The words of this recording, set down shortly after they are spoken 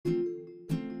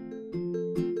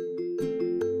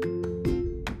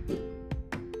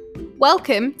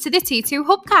Welcome to the T2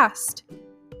 Hubcast.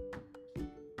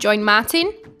 Join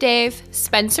Martin, Dave,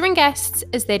 Spencer and guests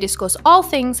as they discuss all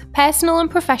things personal and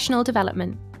professional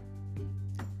development.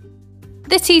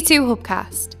 The T2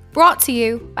 Hubcast, brought to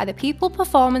you by the People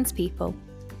Performance People.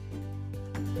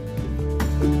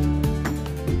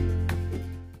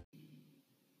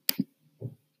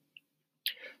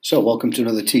 So, welcome to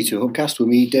another T2 Hubcast with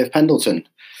me, Dave Pendleton.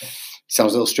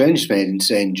 Sounds a little strange to me in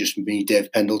saying just me,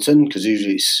 Dave Pendleton, because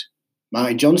usually it's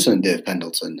Martin Johnson and Dave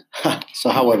Pendleton.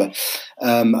 However,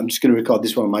 I'm just going to record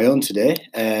this one on my own today.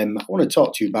 I want to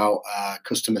talk to you about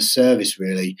customer service,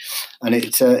 really, and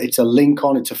it's a link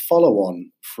on, it's a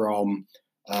follow-on from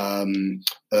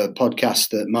a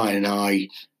podcast that Martin and I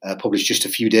published just a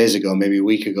few days ago, maybe a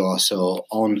week ago or so,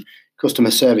 on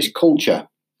customer service culture.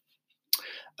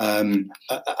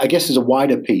 I guess there's a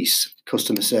wider piece,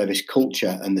 customer service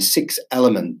culture, and the 6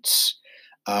 elements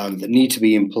that need to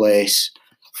be in place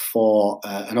for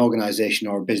an organisation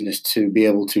or a business to be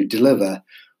able to deliver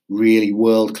really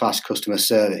world-class customer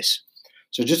service.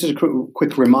 So just as a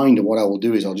quick reminder, what I will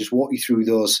do is I'll just walk you through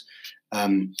those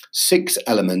 6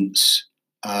 elements,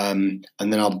 and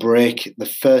then I'll break the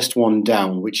first one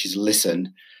down, which is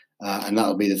listen, and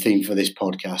that'll be the theme for this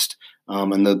podcast.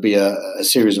 And there'll be a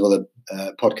series of other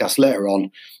podcasts later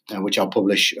on, which I'll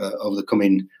publish over the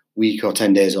coming week or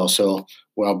 10 days or so,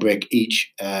 where I'll break each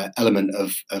element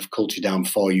of culture down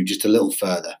for you just a little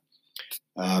further.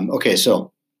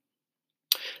 So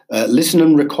listen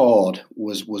and record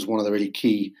was one of the really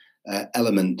key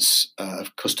elements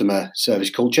of customer service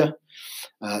culture.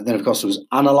 Then, of course, there was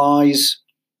analyze,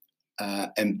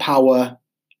 empower,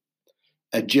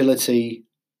 agility,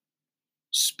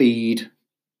 speed,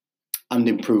 and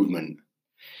improvement.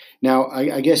 Now,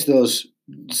 I guess those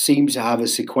seem to have a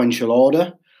sequential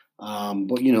order,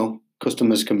 but,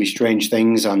 customers can be strange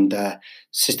things, and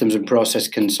systems and process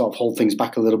can sort of hold things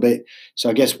back a little bit. So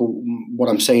I guess what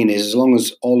I'm saying is, as long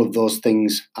as all of those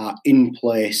things are in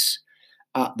place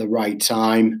at the right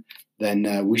time,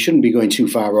 then we shouldn't be going too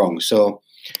far wrong. So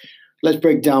let's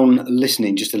break down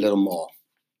listening just a little more.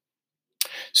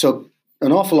 So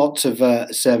an awful lot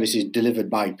of services delivered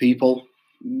by people,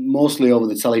 mostly over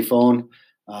the telephone,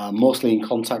 mostly in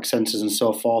contact centres and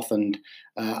so forth. And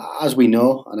as we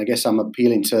know, and I guess I'm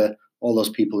appealing to all those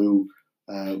people who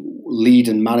lead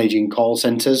and manage in call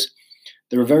centres,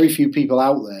 there are very few people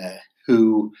out there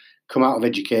who come out of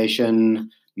education,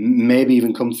 maybe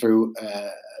even come through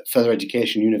further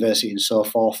education, university and so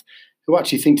forth, who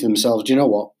actually think to themselves, do you know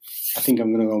what, I think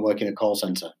I'm going to go and work in a call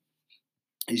centre.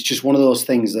 It's just one of those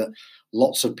things that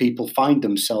lots of people find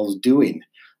themselves doing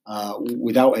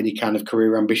without any kind of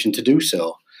career ambition to do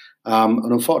so.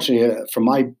 And unfortunately,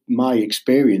 from my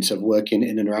experience of working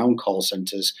in and around call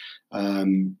centres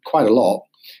quite a lot,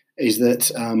 is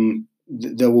that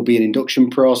there will be an induction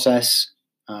process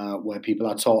where people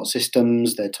are taught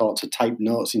systems, they're taught to type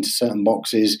notes into certain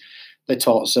boxes, they're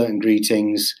taught certain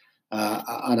greetings,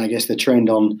 and I guess they're trained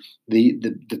on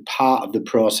the part of the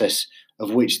process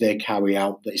of which they carry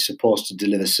out that is supposed to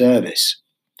deliver service.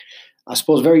 I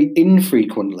suppose very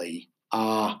infrequently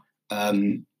are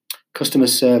customer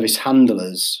service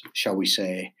handlers, shall we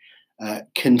say,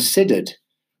 considered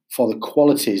for the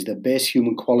qualities, the base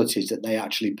human qualities that they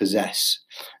actually possess.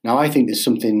 Now, I think there's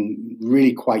something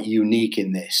really quite unique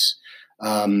in this.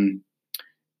 In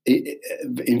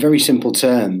very simple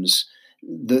terms,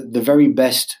 the very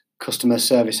best customer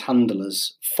service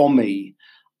handlers, for me,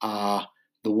 are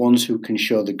the ones who can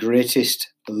show the greatest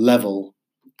level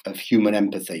of human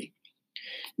empathy.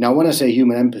 Now, when I say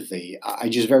human empathy, I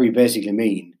just very basically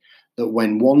mean that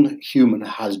when one human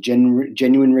has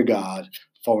genuine regard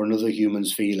for another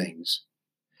human's feelings.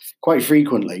 Quite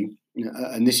frequently,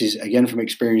 and this is again from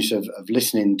experience of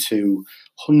listening to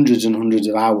hundreds and hundreds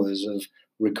of hours of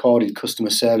recorded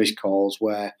customer service calls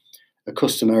where a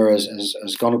customer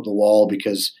has gone up the wall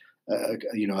because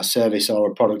a service or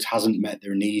a product hasn't met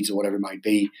their needs or whatever it might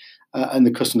be, and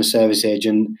the customer service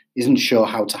agent isn't sure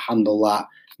how to handle that.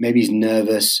 Maybe he's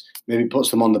nervous, maybe puts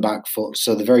them on the back foot.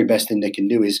 So the very best thing they can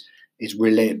do is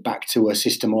relate back to a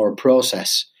system or a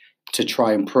process to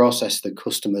try and process the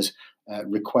customer's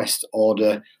request,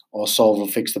 order, or solve or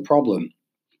fix the problem.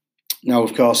 Now,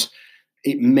 of course,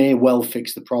 it may well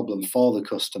fix the problem for the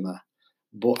customer,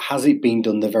 but has it been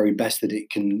done the very best that it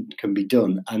can be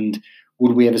done? And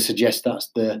would we ever suggest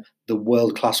that's the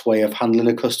world-class way of handling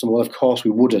a customer? Well, of course we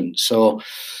wouldn't. So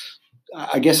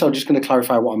I guess I'm just going to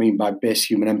clarify what I mean by base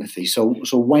human empathy. So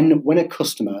when a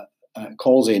customer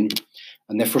calls in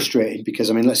and they're frustrated because,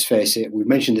 let's face it, we've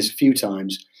mentioned this a few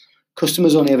times,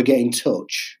 customers only ever get in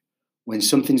touch when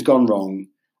something's gone wrong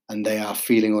and they are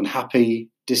feeling unhappy,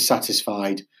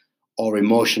 dissatisfied, or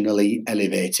emotionally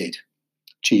elevated.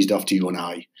 Cheesed off to you and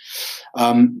I.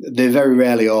 They very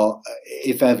rarely, or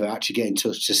if ever, actually get in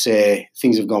touch to say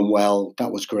things have gone well,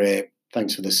 that was great,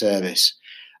 thanks for the service.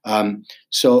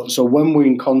 So when we're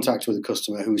in contact with a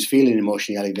customer who's feeling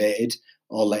emotionally elevated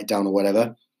or let down or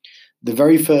whatever, the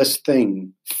very first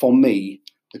thing for me,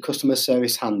 the customer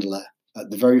service handler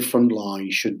at the very front line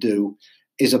should do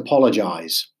is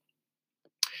apologise.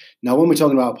 Now, when we're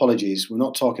talking about apologies, we're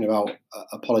not talking about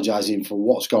apologising for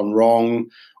what's gone wrong,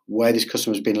 where this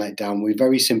customer's been let down. We're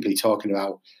very simply talking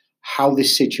about how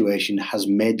this situation has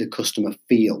made the customer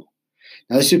feel.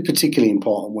 Now, this is particularly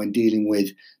important when dealing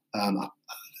with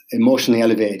emotionally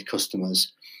elevated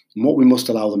customers. And what we must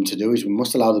allow them to do is we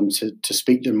must allow them to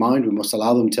speak their mind. We must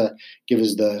allow them to give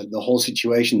us the whole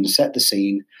situation and set the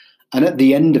scene. And at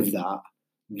the end of that,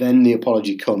 then the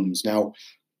apology comes. Now,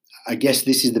 I guess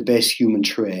this is the base human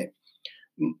trait.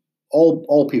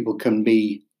 All people can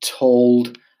be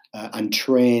told and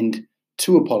trained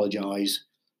to apologise,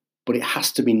 but it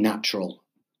has to be natural.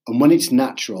 And when it's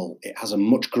natural, it has a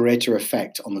much greater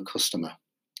effect on the customer.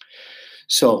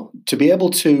 So to be able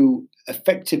to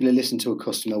effectively listen to a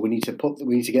customer, we need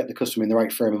to get the customer in the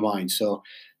right frame of mind. So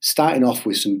starting off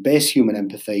with some base human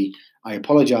empathy. I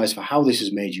apologise for how this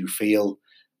has made you feel.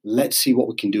 Let's see what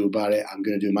we can do about it. I'm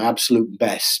going to do my absolute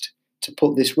best to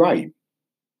put this right.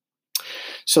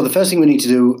 So the first thing we need to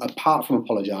do, apart from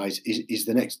apologise, is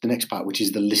the next part, which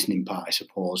is the listening part, I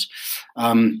suppose.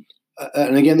 And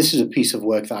again, this is a piece of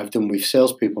work that I've done with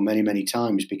salespeople many, many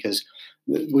times, because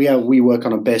we work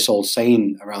on a base old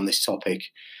saying around this topic,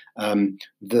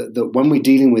 that when we're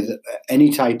dealing with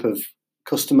any type of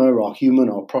customer or human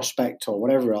or prospect or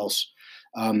whatever else,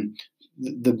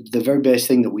 the very base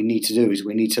thing that we need to do is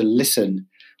we need to listen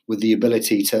with the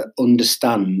ability to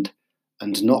understand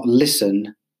and not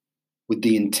listen with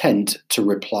the intent to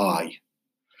reply.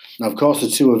 Now, of course, the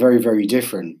two are very, very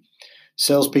different.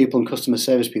 Salespeople and customer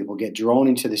service people get drawn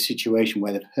into this situation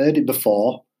where they've heard it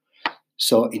before.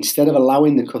 So instead of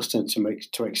allowing the customer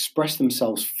to express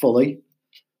themselves fully,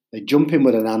 they jump in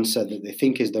with an answer that they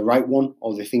think is the right one,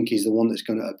 or they think is the one that's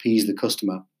going to appease the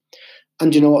customer.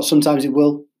 And you know what? Sometimes it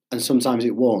will, and sometimes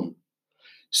it won't.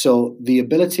 So the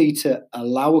ability to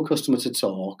allow a customer to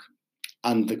talk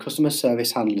and the customer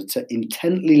service handler to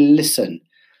intently listen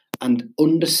and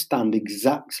understand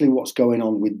exactly what's going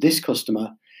on with this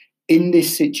customer in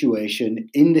this situation,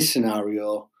 in this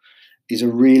scenario, is a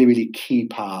really, really key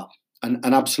part. And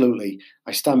absolutely,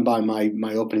 I stand by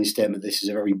my opening statement. This is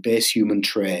a very base human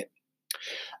trait.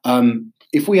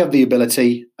 If we have the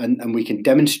ability and we can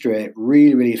demonstrate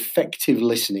really, really effective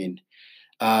listening,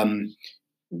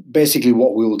 basically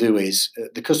what we will do is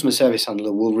the customer service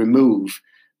handler will remove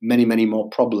many, many more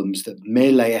problems that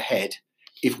may lay ahead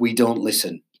if we don't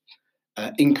listen.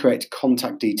 Incorrect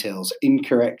contact details,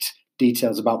 incorrect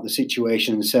details about the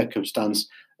situation and circumstance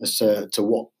as to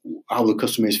how the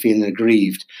customer is feeling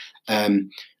aggrieved.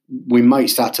 We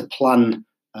might start to plan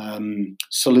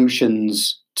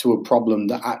solutions to a problem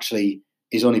that actually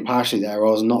is only partially there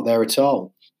or is not there at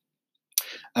all.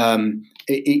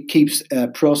 It keeps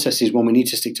processes, when we need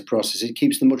to stick to processes, it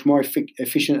keeps them much more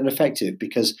efficient and effective,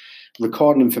 because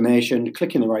recording information,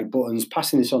 clicking the right buttons,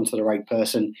 passing this on to the right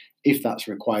person, if that's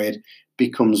required,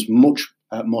 becomes much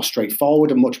more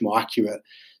straightforward and much more accurate.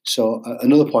 So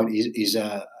another point is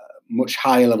much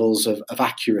higher levels of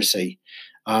accuracy.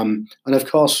 And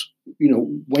of course,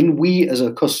 when we as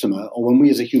a customer or when we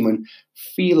as a human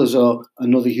feel as though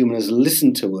another human has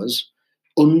listened to us,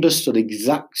 understood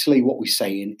exactly what we're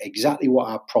saying, exactly what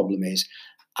our problem is,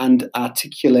 and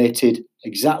articulated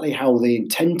exactly how they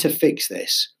intend to fix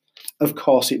this, of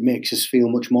course, it makes us feel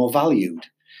much more valued.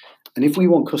 And if we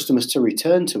want customers to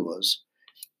return to us,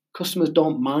 customers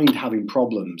don't mind having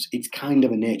problems. It's kind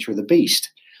of a nature of the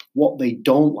beast. What they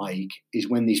don't like is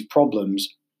when these problems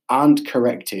aren't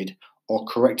corrected, or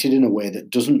corrected in a way that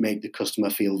doesn't make the customer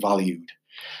feel valued.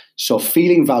 So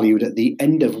feeling valued at the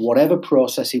end of whatever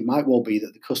process it might well be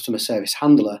that the customer service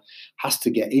handler has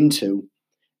to get into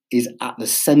is at the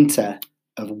center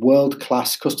of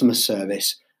world-class customer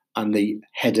service and the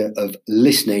header of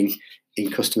listening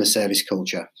in customer service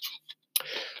culture.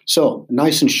 So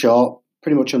nice and short,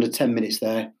 pretty much under 10 minutes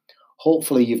there.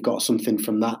 Hopefully you've got something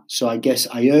from that. So I guess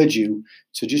I urge you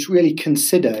to just really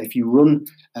consider, if you run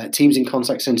teams in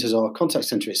contact centers or a contact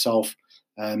center itself,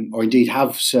 or indeed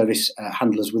have service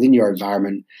handlers within your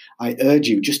environment, I urge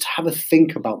you just to have a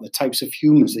think about the types of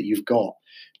humans that you've got.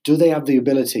 Do they have the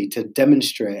ability to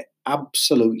demonstrate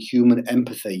absolute human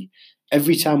empathy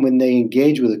every time when they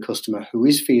engage with a customer who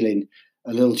is feeling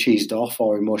a little cheesed off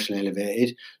or emotionally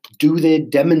elevated? Do they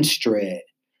demonstrate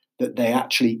that they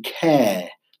actually care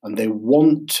and they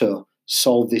want to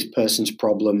solve this person's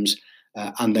problems,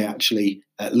 and they actually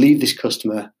leave this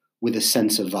customer with a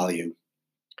sense of value.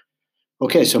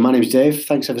 Okay, so my name's Dave.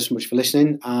 Thanks ever so much for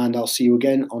listening, and I'll see you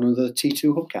again on another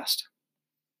T2 Hubcast.